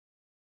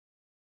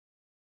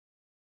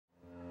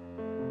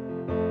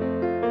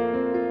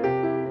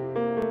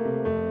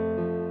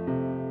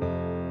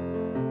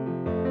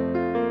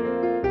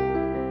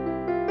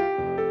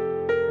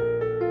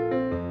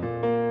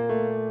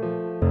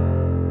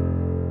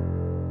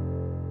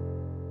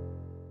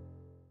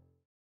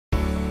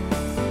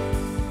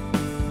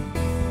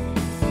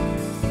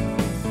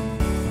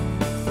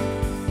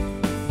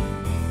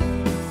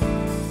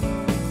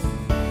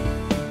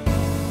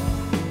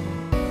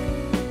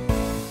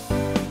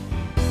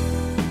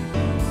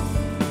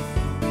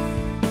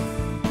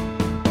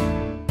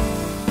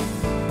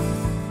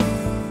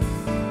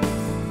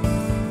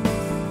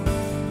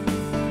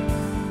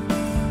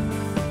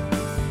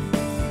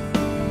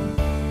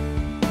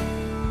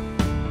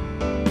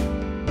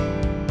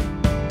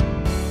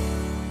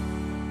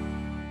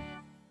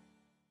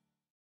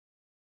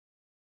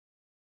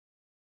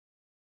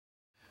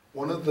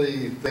One of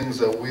the things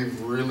that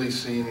we've really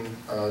seen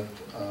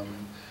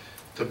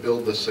to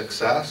build the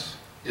success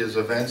is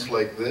events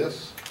like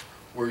this,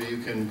 where you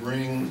can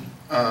bring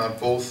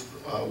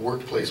both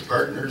workplace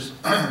partners,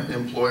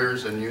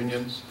 employers and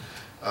unions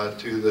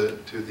to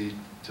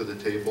the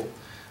table.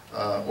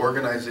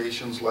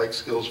 Organizations like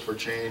Skills for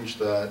Change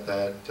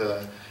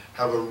that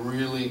have a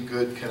really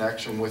good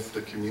connection with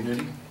the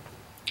community,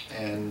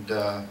 and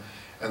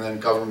then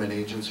government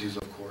agencies,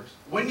 of course.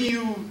 When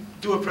you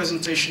do a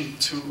presentation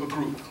to a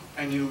group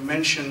and you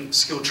mention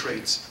skilled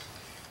trades,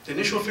 the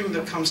initial thing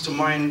that comes to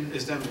mind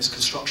is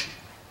construction.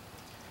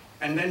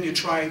 And then you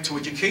try to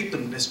educate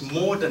them, there's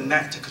more than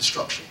that to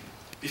construction.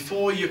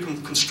 Before you can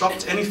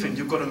construct anything,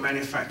 you've got to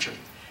manufacture.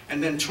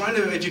 And then trying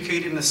to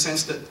educate in the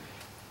sense that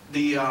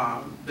the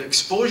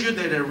exposure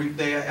that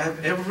they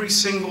have every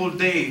single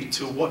day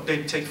to what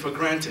they take for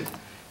granted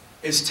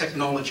is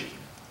technology.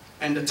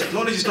 And the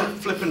technology is not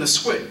flipping the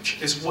switch,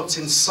 it's what's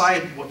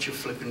inside what you're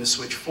flipping the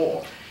switch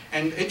for.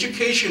 And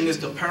education is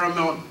the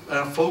paramount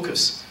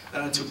focus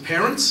to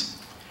parents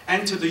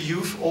and to the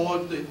youth or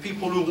the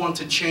people who want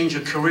to change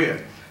a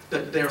career.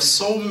 That there are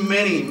so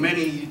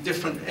many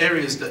different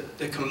areas that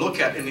they can look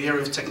at in the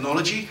area of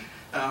technology,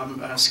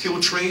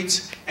 skilled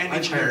trades, and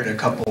engineering. I've hired a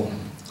couple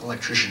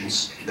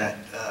electricians that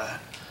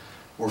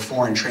were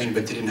foreign trained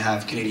but didn't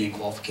have Canadian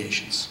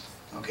qualifications.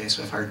 Okay,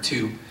 so I've hired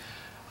two.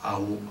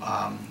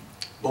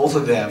 Both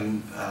of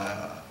them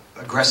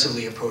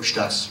aggressively approached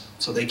us,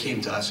 so they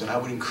came to us. And I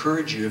would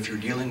encourage you, if you're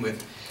dealing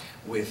with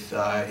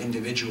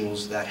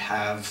individuals that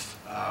have,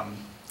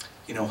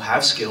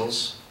 have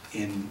skills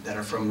that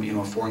are from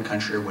a foreign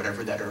country or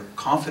whatever, that are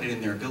confident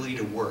in their ability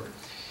to work,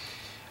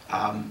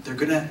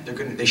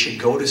 they should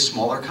go to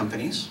smaller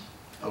companies.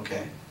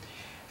 Okay,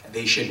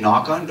 they should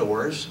knock on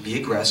doors, be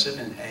aggressive,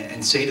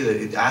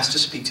 and ask to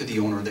speak to the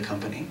owner of the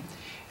company.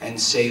 And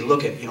say,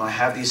 look, I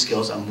have these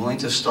skills, I'm willing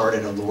to start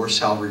at a lower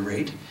salary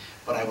rate,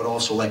 but I would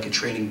also like a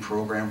training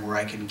program where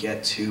I can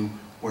get to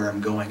where I'm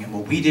going. And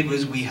what we did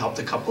was we helped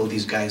a couple of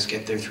these guys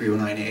get their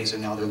 309As,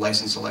 and now they're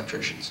licensed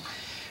electricians.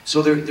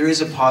 So there is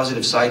a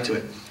positive side to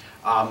it.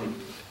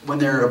 When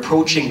they're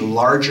approaching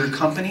larger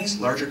companies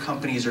are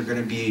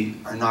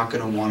not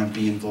going to want to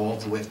be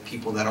involved with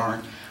people that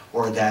aren't,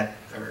 or that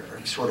are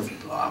sort of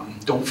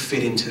don't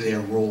fit into their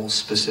roles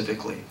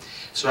specifically.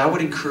 So I would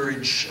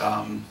encourage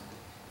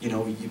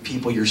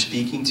people you're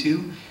speaking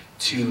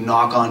to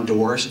knock on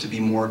doors, to be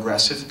more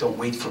aggressive. Don't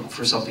wait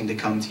for something to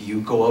come to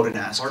you. Go out and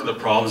ask. Part of the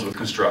problems with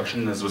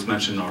construction, as was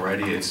mentioned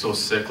already, it's so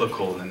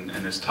cyclical, and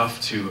it's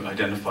tough to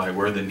identify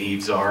where the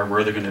needs are,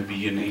 where they're going to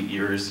be in 8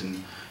 years,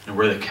 and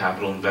where the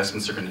capital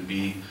investments are going to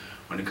be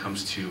when it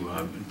comes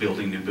to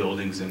building new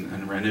buildings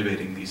and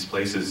renovating these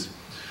places.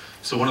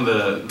 So one of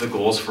the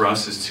goals for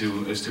us is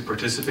to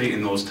participate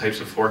in those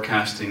types of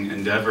forecasting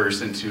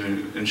endeavors, and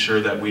to ensure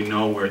that we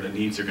know where the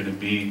needs are going to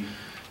be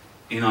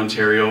in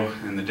Ontario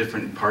and the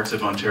different parts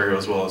of Ontario,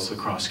 as well as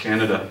across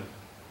Canada.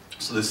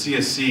 So the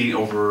CSC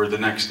over the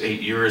next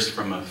 8 years,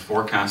 from a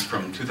forecast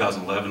from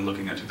 2011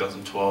 looking at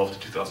 2012 to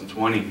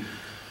 2020,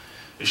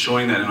 is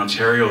showing that in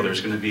Ontario there's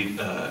going to be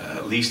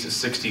at least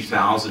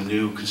 60,000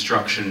 new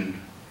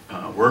construction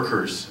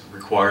workers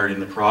required in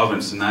the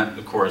province, and that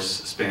of course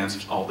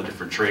spans all the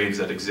different trades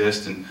that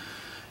exist. And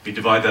if you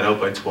divide that out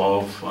by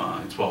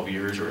 12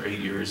 years or 8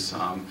 years,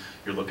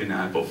 you're looking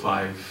at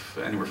about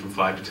anywhere from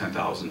 5,000 to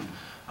 10,000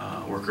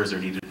 workers are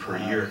needed per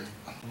year.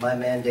 My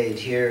mandate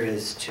here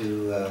is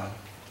to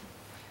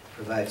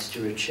provide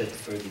stewardship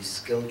for the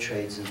skilled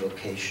trades and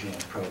vocational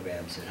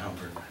programs at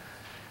Humber.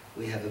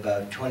 We have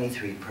about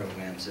 23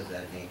 programs of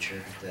that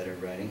nature that are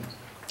running.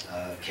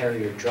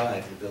 Carrier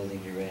Drive, the building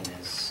you're in,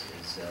 is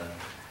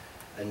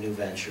a new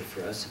venture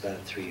for us,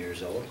 about 3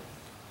 years old.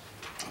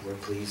 We're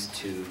pleased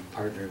to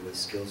partner with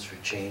Skills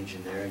for Change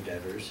in their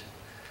endeavors,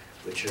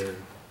 which are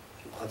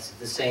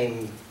the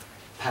same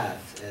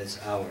path as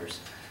ours.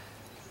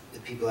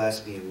 People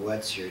ask me,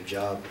 what's your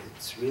job?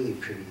 It's really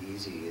pretty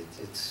easy.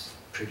 It's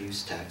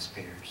produce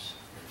taxpayers.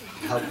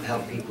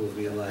 Help people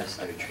realize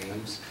their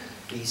dreams.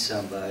 Be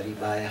somebody,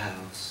 buy a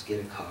house, get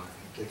a car,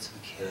 get some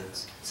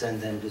kids,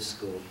 send them to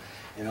school,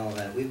 and all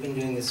that. We've been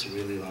doing this a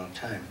really long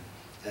time,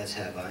 as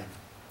have I.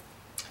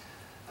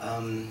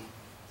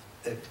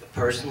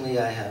 Personally,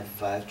 I have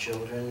 5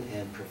 children,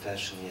 and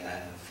professionally, I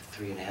have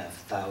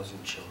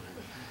 3,500 children.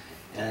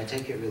 And I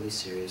take it really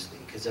seriously,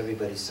 because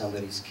everybody's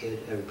somebody's kid,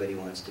 everybody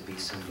wants to be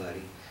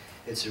somebody.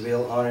 It's a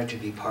real honor to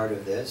be part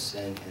of this,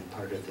 and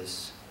part of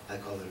this, I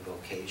call it a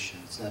vocation.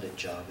 It's not a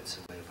job, it's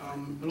a way of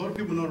life. A lot of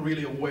people are not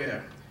really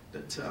aware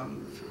that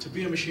to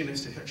be a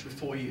machinist, it's actually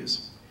 4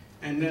 years.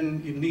 And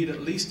then you need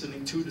at least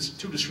 2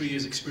 to 3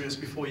 years experience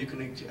before you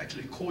can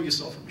actually call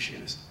yourself a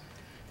machinist.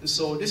 And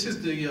so this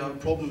is the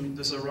problem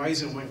that's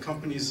arising when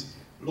companies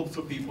look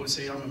for people and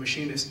say, I'm a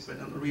machinist, but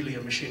I'm not really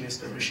a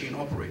machinist, I'm a machine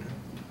operator.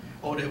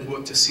 Or they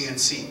work to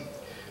CNC.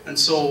 And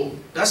so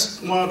that's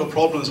one of the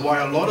problems why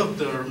a lot of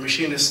the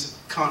machinists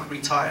can't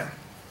retire.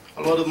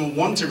 A lot of them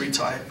want to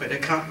retire, but they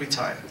can't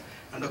retire.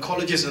 And the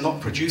colleges are not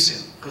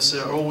producing because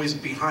they're always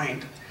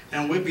behind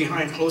And we're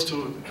behind close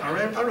to, I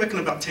reckon,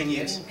 about 10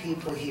 years. Getting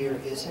people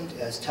here isn't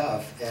as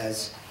tough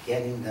as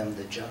getting them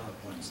the job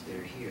once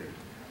they're here.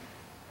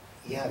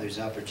 Yeah, there's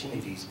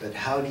opportunities, but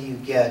how do you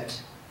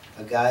get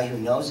a guy who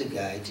knows a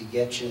guy to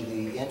get you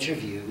the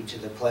interview to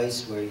the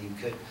place where you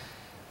could?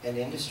 And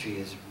industry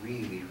is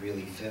really,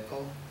 really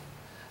fickle.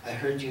 I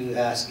heard you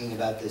asking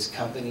about this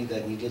company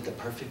that needed the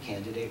perfect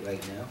candidate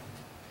right now.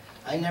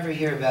 I never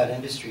hear about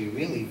industry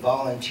really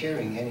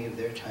volunteering any of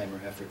their time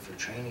or effort for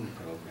training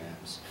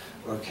programs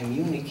or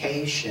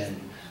communication.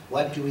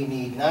 What do we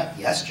need? Not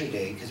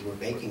yesterday, because we're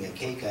baking a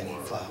cake, I need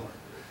flour.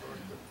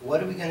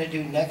 What are we going to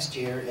do next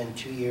year and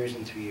 2 years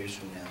and 3 years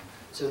from now?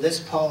 So this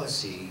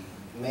policy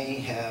may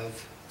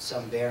have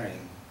some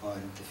bearing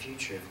on the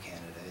future of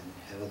Canada and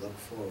have a look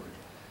forward.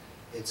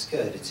 It's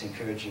good, it's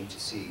encouraging to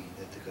see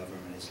that the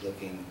government is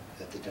looking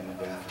at the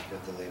demographic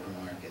of the labor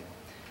market.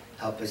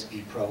 Help us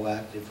be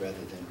proactive rather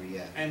than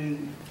reactive.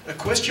 And a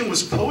question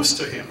was posed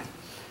to him.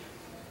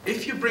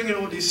 If you bring in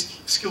all these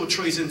skilled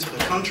trades into the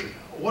country,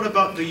 what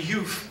about the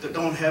youth that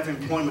don't have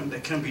employment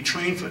that can be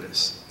trained for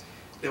this?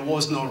 There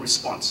was no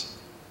response.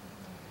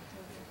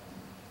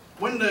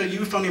 When the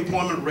youth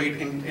unemployment rate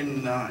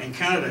in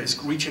Canada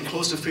is reaching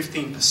close to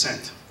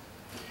 15%,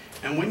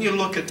 and when you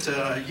look at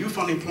youth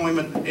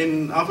unemployment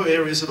in other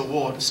areas of the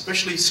world,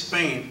 especially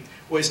Spain,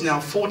 where it's now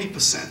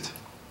 40%,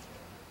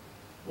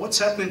 what's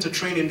happening to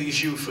training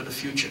these youth for the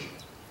future?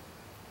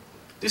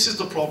 This is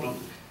the problem.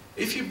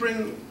 If you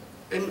bring,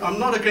 and I'm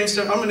not against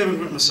it, I'm an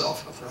immigrant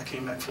myself. I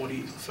came back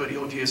 30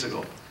 odd years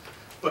ago.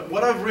 But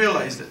what I've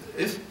realized that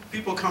if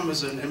people come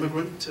as an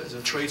immigrant, as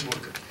a trades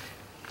worker,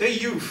 their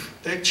youth,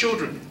 their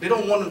children, they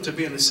don't want them to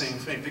be in the same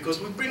thing because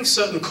we bring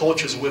certain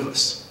cultures with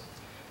us.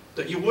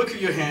 That you work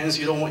with your hands,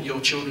 you don't want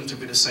your children to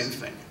be the same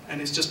thing.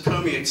 And it just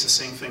permeates the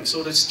same thing.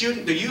 So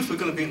the youth are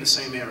going to be in the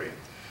same area.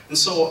 And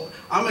so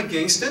I'm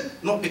against it,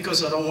 not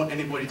because I don't want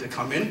anybody to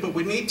come in, but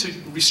we need to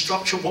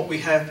restructure what we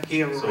have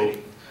here already. So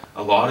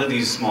a lot of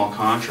these small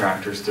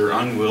contractors, they're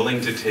unwilling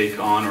to take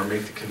on or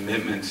make the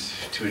commitment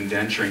to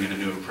indenturing in a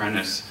new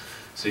apprentice.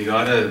 So you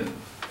gotta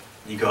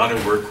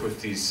work with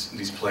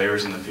these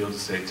players in the field to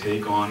say,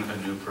 take on a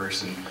new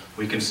person.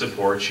 We can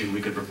support you,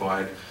 we can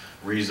provide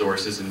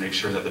resources and make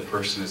sure that the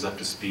person is up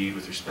to speed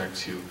with respect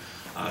to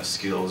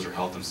skills or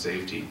health and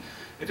safety.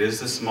 It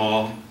is the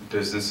small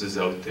businesses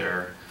out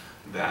there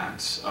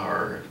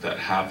that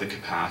have the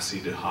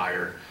capacity to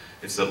hire.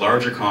 It's the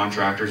larger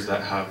contractors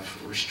that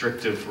have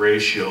restrictive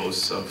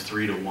ratios of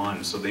 3 to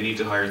 1, so they need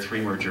to hire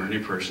 3 more journey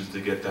persons to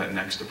get that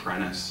next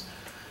apprentice.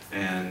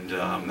 And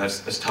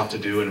that's tough to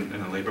do in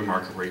a labor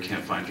market where you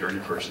can't find journey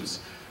persons.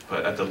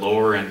 But at the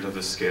lower end of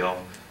the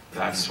scale,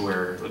 that's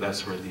where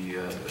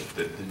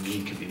the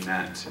need can be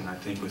met. And I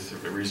think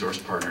with the resource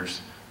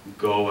partners,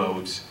 go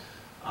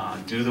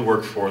out, do the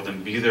work for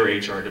them, be their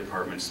HR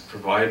departments,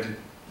 provide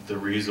the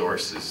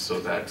resources so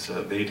that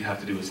they'd have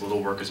to do as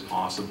little work as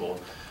possible.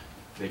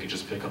 They could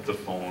just pick up the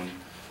phone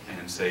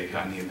and say,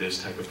 I need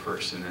this type of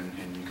person,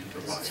 and you can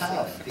provide. It's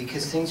tough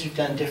because things are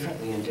done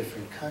differently in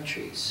different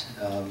countries.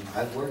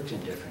 I've worked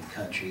in different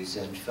countries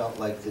and felt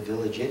like the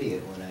village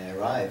idiot when I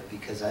arrived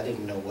because I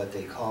didn't know what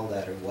they call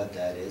that or what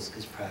that is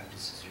because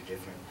practices are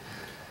different.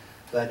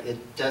 But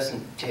it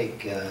doesn't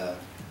take a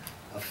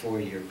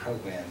 4-year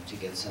program to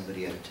get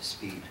somebody up to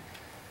speed.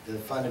 The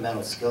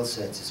fundamental skill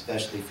sets,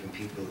 especially from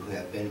people who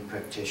have been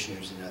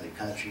practitioners in other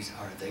countries,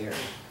 are there.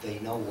 They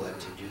know what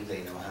to do,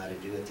 they know how to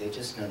do it, they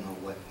just don't know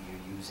what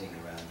you're using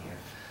around here.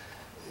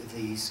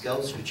 The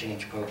Skills for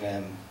Change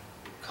program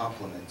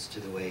complements to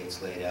the way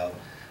it's laid out.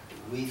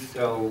 We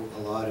throw a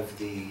lot of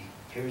the,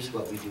 here's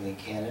what we do in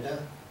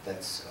Canada,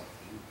 that's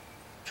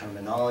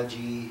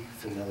terminology,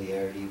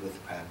 familiarity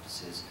with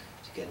practices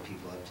to get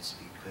people up to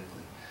speed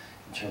quickly.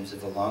 In terms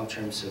of a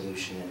long-term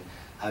solution, and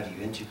how do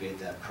you integrate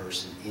that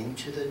person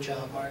into the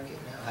job market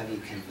now? How do you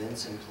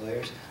convince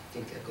employers? I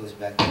think that goes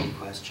back to your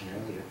question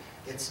earlier.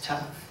 It's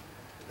tough.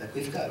 Like,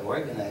 we've got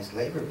organized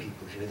labor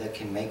people here that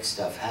can make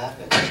stuff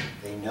happen.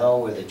 They know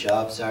where the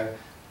jobs are.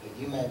 But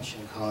you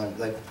mentioned, Colin,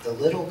 like, the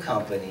little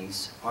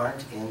companies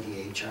aren't in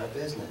the HR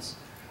business.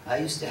 I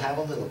used to have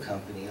a little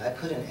company. I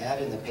put an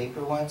ad in the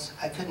paper once.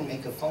 I couldn't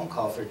make a phone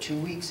call for 2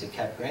 weeks. It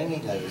kept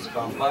ringing. I was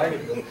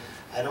bombarded with,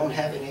 I don't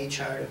have an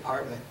HR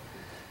department.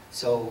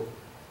 So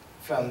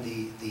from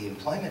the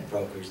employment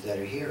brokers that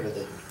are here, or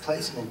the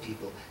placement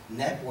people,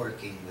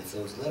 networking with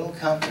those little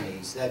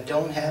companies that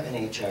don't have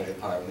an HR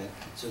department,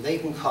 so they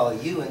can call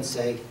you and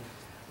say,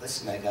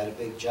 listen, I got a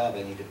big job,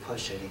 I need to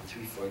push, I need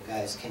 3, 4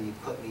 guys, can you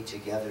put me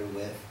together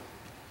with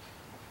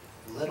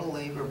little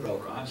labor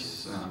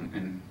brokers?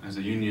 And as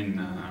a union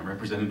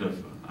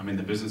representative, I'm in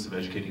the business of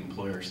educating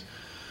employers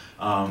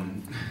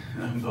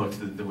about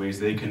the ways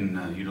they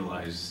can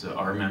utilize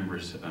our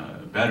members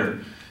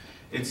better.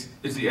 It's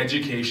the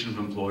education of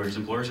employers.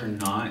 Employers are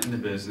not in the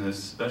business,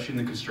 especially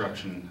in the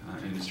construction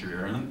industry,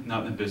 are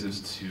not in the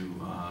business to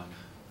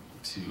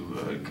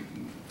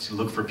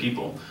look for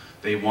people.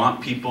 They want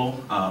people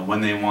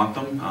when they want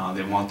them.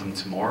 They want them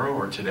tomorrow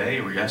or today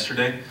or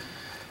yesterday,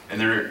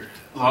 and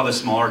a lot of the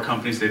smaller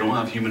companies, they don't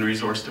have human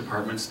resource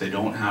departments. They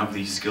don't have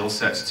the skill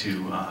sets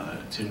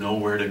to know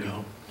where to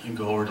go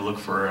or to look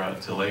for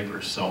to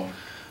labor. So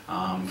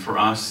for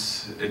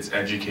us, it's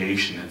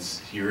education. It's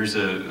here's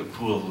a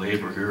pool of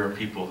labor. Here are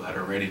people that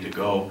are ready to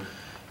go,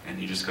 and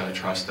you just got to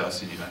trust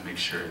us, and you got to make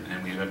sure,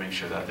 and we got to make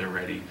sure that they're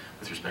ready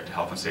with respect to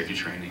health and safety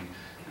training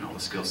and all the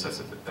skill sets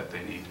that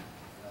they need.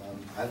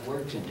 I've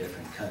worked in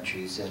different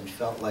countries and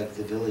felt like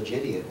the village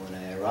idiot when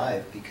I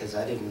arrived because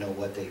I didn't know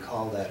what they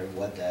call that or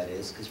what that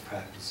is because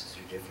practices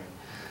are different.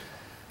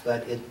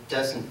 But it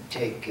doesn't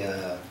take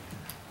a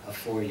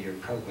 4-year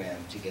program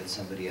to get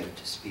somebody up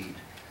to speed.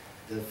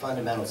 The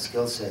fundamental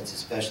skill sets,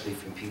 especially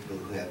from people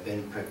who have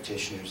been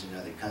practitioners in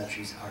other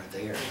countries, are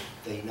there.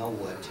 They know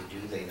what to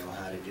do, they know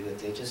how to do it,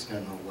 they just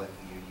don't know what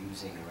you're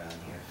using around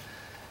here.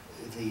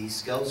 The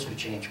Skills for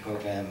Change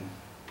program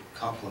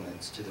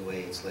complements to the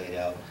way it's laid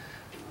out.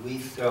 We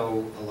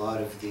throw a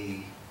lot of the,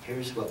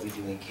 here's what we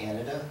do in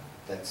Canada,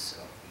 that's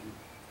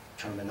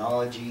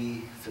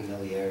terminology,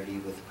 familiarity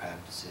with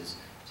practices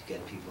to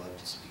get people up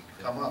to speed.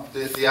 Come up.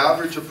 The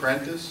average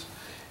apprentice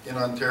in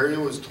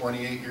Ontario is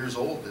 28 years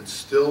old. It's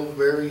still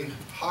very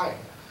high.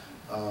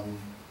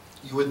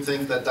 You would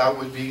think that that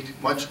would be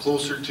much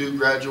closer to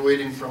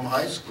graduating from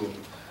high school.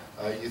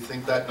 You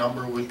think that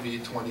number would be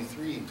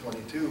 23,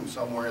 22,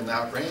 somewhere in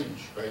that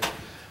range, right?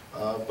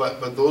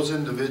 But those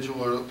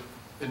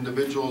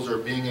individuals are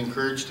being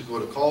encouraged to go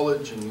to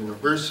college and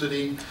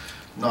university,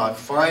 not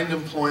find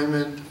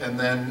employment, and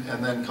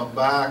then come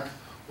back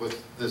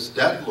with this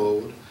debt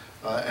load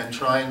and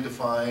trying to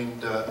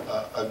find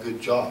a good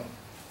job,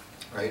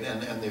 right?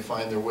 And they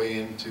find their way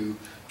into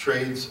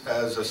trades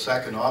as a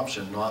second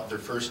option, not their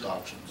first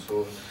option.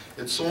 So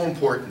it's so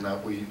important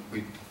that we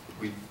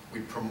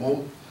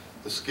promote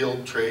the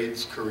skilled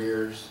trades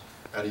careers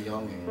at a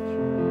young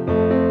age.